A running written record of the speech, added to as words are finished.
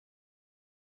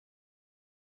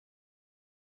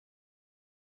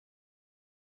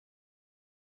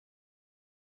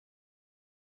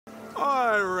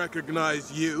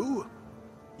recognize you.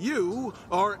 You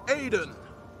are Aiden.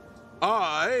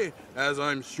 I, as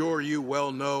I'm sure you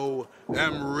well know,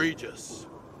 am Regis,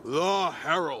 the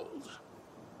Herald.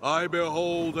 I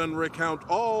behold and recount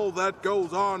all that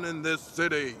goes on in this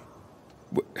city.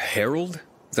 Herald?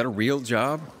 Is that a real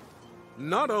job?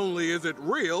 Not only is it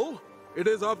real, it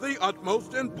is of the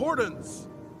utmost importance.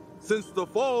 Since the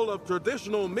fall of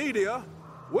traditional media,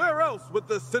 where else would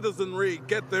the citizenry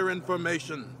get their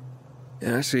information?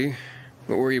 Yeah, I see.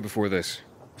 What were you before this?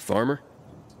 A farmer?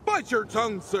 Bite your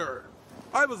tongue, sir.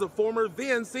 I was a former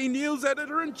VNC News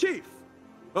Editor-in-Chief,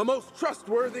 a most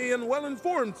trustworthy and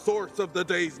well-informed source of the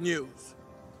day's news.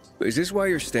 Is this why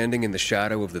you're standing in the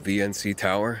shadow of the VNC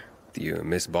tower? Do you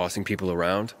miss bossing people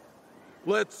around?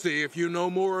 Let's see if you know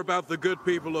more about the good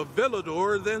people of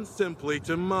Villador than simply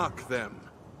to mock them.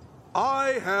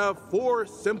 I have 4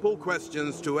 simple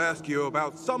questions to ask you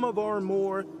about some of our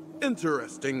more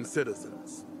interesting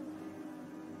citizens.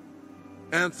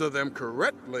 Answer them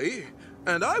correctly,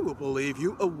 and I will believe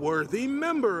you a worthy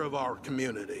member of our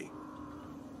community.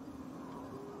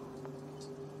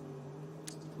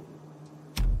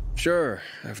 Sure,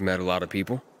 I've met a lot of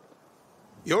people.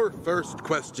 Your first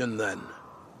question, then.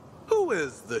 Who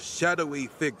is the shadowy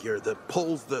figure that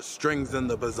pulls the strings in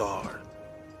the bazaar?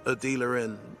 A dealer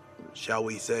in, shall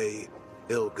we say,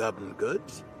 ill-gotten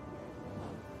goods?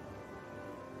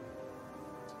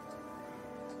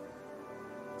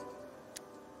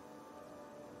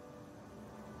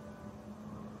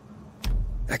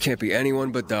 That can't be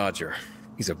anyone but Dodger.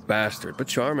 He's a bastard, but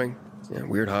charming. Yeah,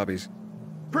 weird hobbies.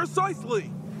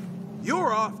 Precisely!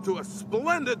 You're off to a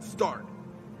splendid start.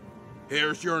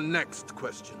 Here's your next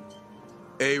question.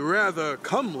 A rather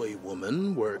comely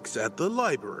woman works at the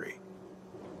library.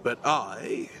 But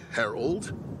I,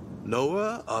 Herald,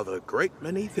 knower of a great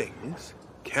many things,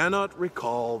 cannot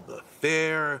recall the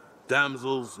fair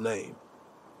damsel's name.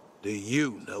 Do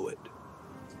you know it?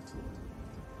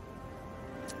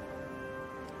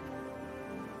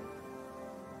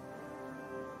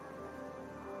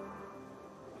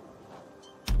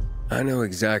 I know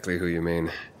exactly who you mean.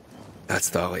 That's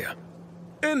Thalia.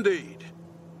 Indeed.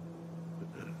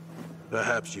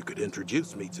 Perhaps you could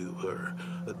introduce me to her.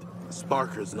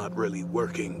 Sparker's not really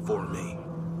working for me.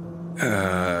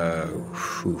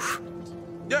 Oof.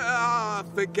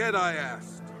 Forget I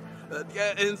asked.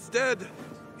 Instead,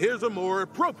 here's a more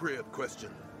appropriate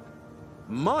question.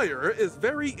 Meyer is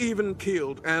very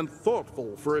even-keeled and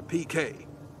thoughtful for a PK.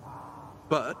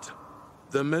 But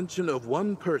the mention of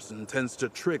one person tends to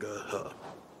trigger her.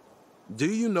 Do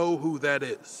you know who that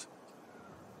is?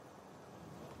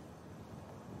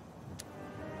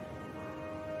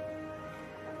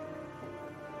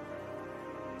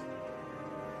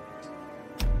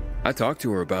 I talked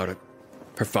to her about it.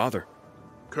 Her father.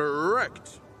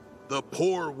 Correct. The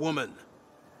poor woman.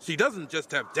 She doesn't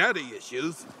just have daddy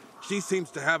issues. She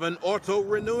seems to have an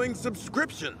auto-renewing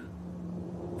subscription.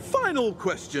 Final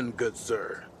question, good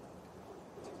sir.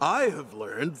 I have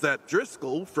learned that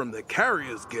Driscoll from the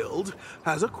Carriers Guild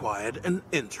has acquired an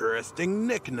interesting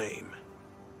nickname.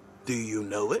 Do you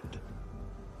know it?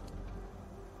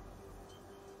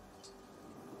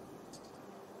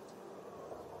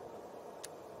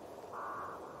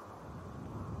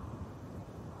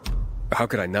 How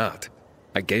could I not?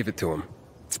 I gave it to him.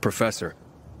 It's Professor.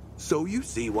 So you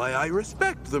see why I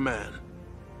respect the man.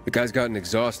 The guy's got an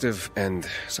exhaustive and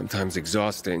sometimes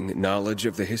exhausting knowledge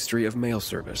of the history of mail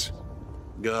service.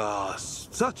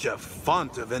 Such a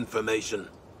font of information.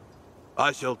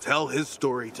 I shall tell his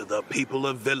story to the people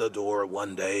of Villador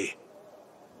one day.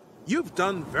 You've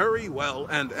done very well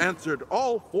and answered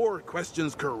all 4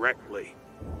 questions correctly.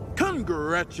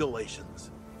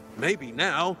 Congratulations. Maybe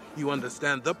now you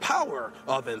understand the power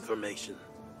of information.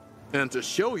 And to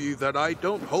show you that I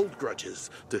don't hold grudges,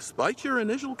 despite your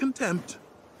initial contempt,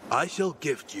 I shall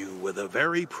gift you with a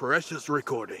very precious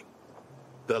recording.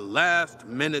 The last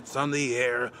minutes on the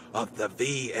air of the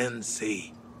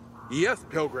VNC. Yes,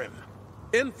 Pilgrim,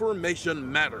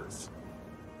 information matters.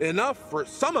 Enough for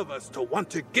some of us to want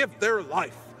to give their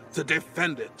life to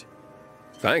defend it.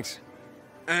 Thanks.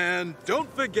 And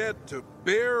don't forget to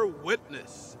bear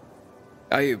witness.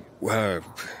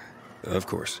 Of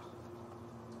course.